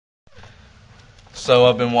So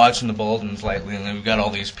I've been watching the bulletins lately, and we've got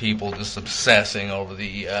all these people just obsessing over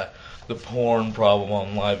the porn problem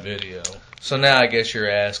on live video. So now I guess you're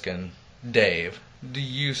asking, Dave, do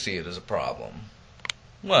you see it as a problem?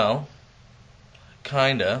 Well,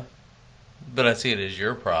 kinda, but I see it as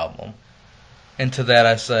your problem. And to that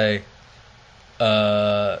I say,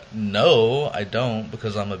 no, I don't,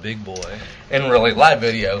 because I'm a big boy. And really, live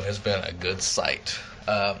video has been a good site.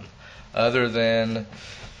 Other than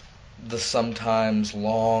the sometimes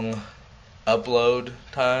long upload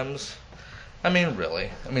times,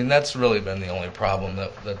 that's really been the only problem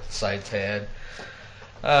that the site's had.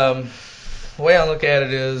 The way I look at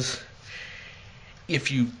it is, if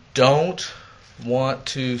you don't want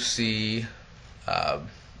to see,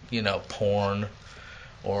 porn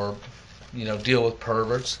or, deal with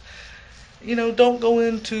perverts, don't go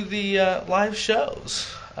into the live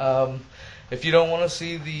shows. If you don't want to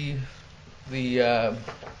see the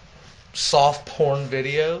soft porn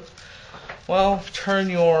videos, well, turn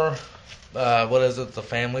your, the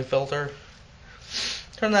family filter?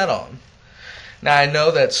 Turn that on. Now, I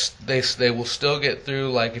know that they will still get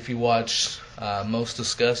through, like, if you watch most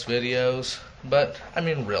discussed videos, but,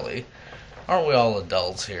 really, aren't we all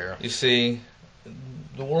adults here? You see,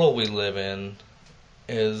 the world we live in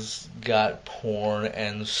has got porn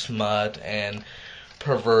and smut and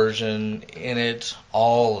perversion in it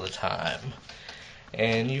all the time.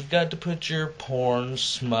 And you've got to put your porn,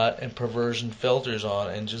 smut, and perversion filters on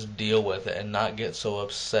and just deal with it and not get so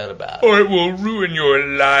upset about it. Or it will ruin your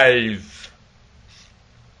life.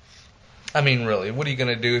 Really, what are you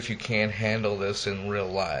going to do if you can't handle this in real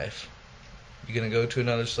life? You going to go to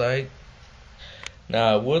another site?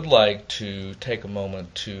 Now, I would like to take a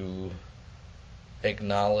moment to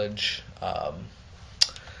acknowledge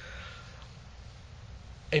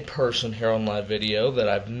a person here on live video that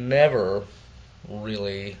I've never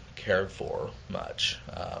really cared for much,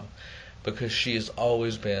 because she has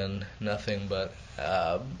always been nothing but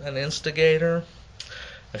an instigator,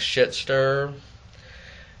 a shit stirrer,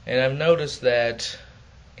 and I've noticed that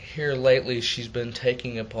here lately she's been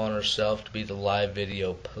taking upon herself to be the live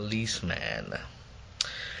video policeman,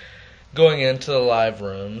 going into the live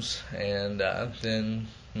rooms and then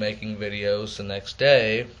making videos the next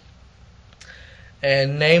day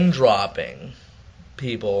and name dropping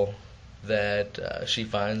people that she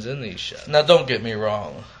finds in these shows. Now, don't get me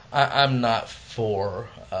wrong. I'm not for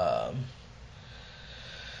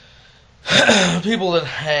people that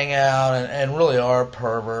hang out and really are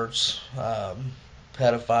perverts,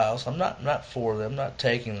 pedophiles. I'm not for them. I'm not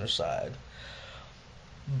taking their side.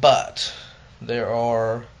 But there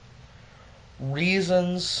are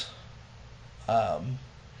reasons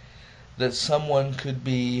that someone could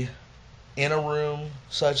be in a room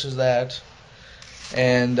such as that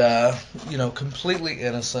and, completely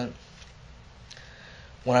innocent.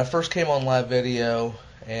 When I first came on live video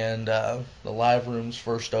and the live rooms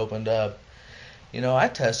first opened up, I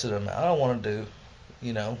tested them out. I wanted to,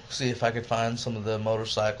 see if I could find some of the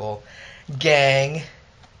motorcycle gang,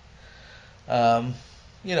 in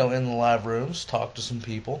the live rooms, talk to some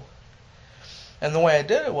people. And the way I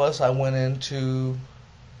did it was I went into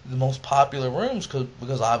the most popular rooms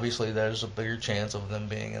because obviously there's a bigger chance of them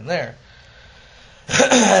being in there.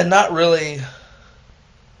 And not really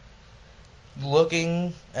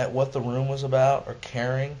looking at what the room was about or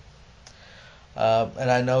caring. And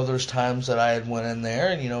I know there's times that I had went in there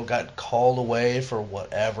and, got called away for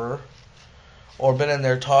whatever, or been in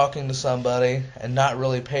there talking to somebody and not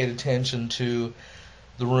really paid attention to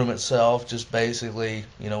the room itself, just basically,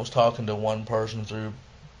 was talking to one person through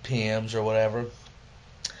PMs or whatever.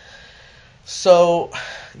 So,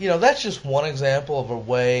 that's just one example of a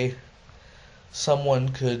way someone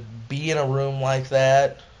could be in a room like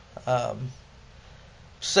that.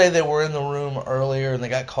 Say they were in the room earlier and they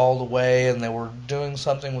got called away and they were doing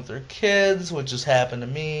something with their kids, which has happened to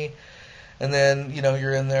me. And then,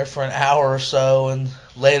 you're in there for an hour or so, and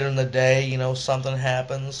later in the day, something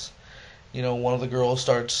happens. One of the girls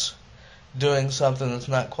starts doing something that's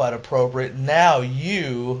not quite appropriate. Now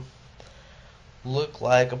you look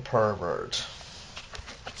like a pervert.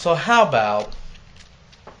 So how about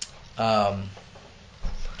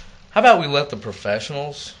we let the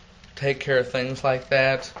professionals take care of things like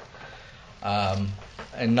that, and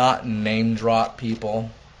not name drop people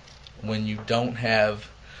when you don't have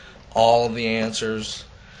all of the answers.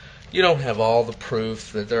 You don't have all the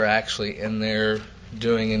proof that they're actually in there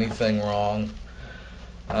doing anything wrong.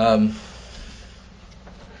 I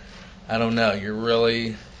don't know. You're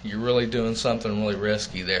really doing something really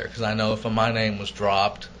risky there, because I know if my name was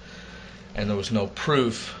dropped and there was no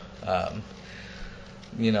proof,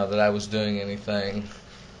 that I was doing anything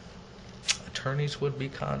attorneys would be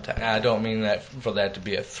contacted. I don't mean that for that to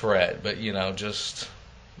be a threat, but just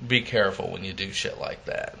be careful when you do shit like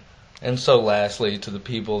that. And so lastly, to the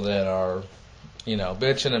people that are,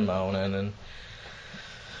 bitching and moaning and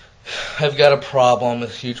have got a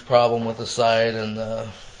huge problem with the site and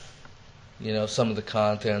some of the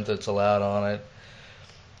content that's allowed on it.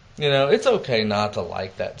 It's okay not to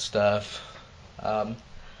like that stuff.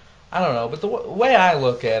 I don't know, but the way I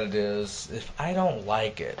look at it is, if I don't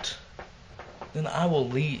like it, then I will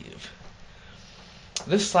leave.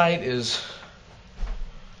 This site is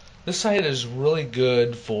really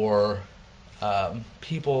good for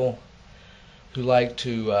people who like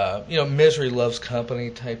to, misery loves company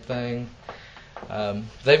type thing.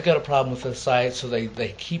 They've got a problem with this site, so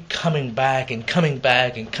they keep coming back and coming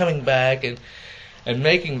back and coming back and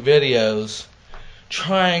making videos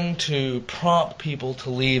trying to prompt people to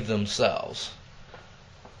leave themselves.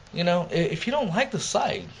 If you don't like the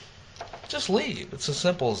site, just leave. It's as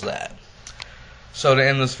simple as that. So to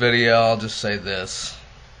end this video, I'll just say this.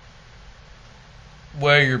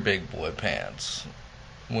 Wear your big boy pants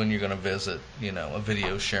when you're going to visit, a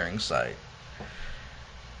video sharing site.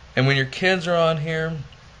 And when your kids are on here,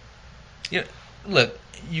 look,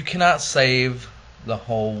 you cannot save the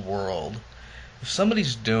whole world. If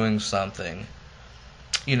somebody's doing something,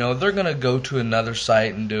 they're going to go to another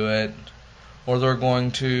site and do it, or they're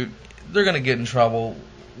going to get in trouble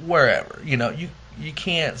wherever. You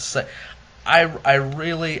can't say.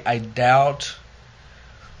 I doubt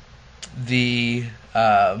the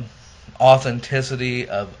authenticity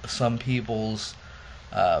of some people's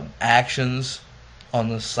actions on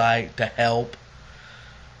the site to help.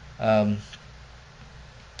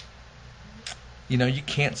 You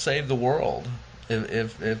can't save the world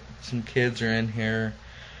if some kids are in here,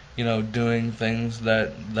 doing things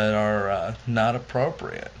that are not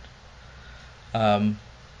appropriate. The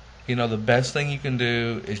best thing you can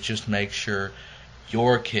do is just make sure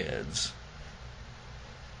your kids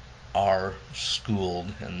are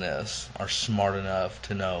schooled in this, are smart enough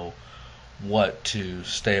to know what to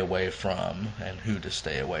stay away from and who to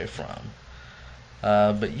stay away from.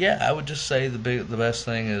 But yeah, I would just say the best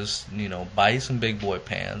thing is, buy some big boy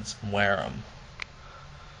pants and wear them.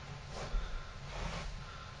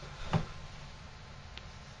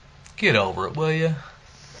 Get over it, will you?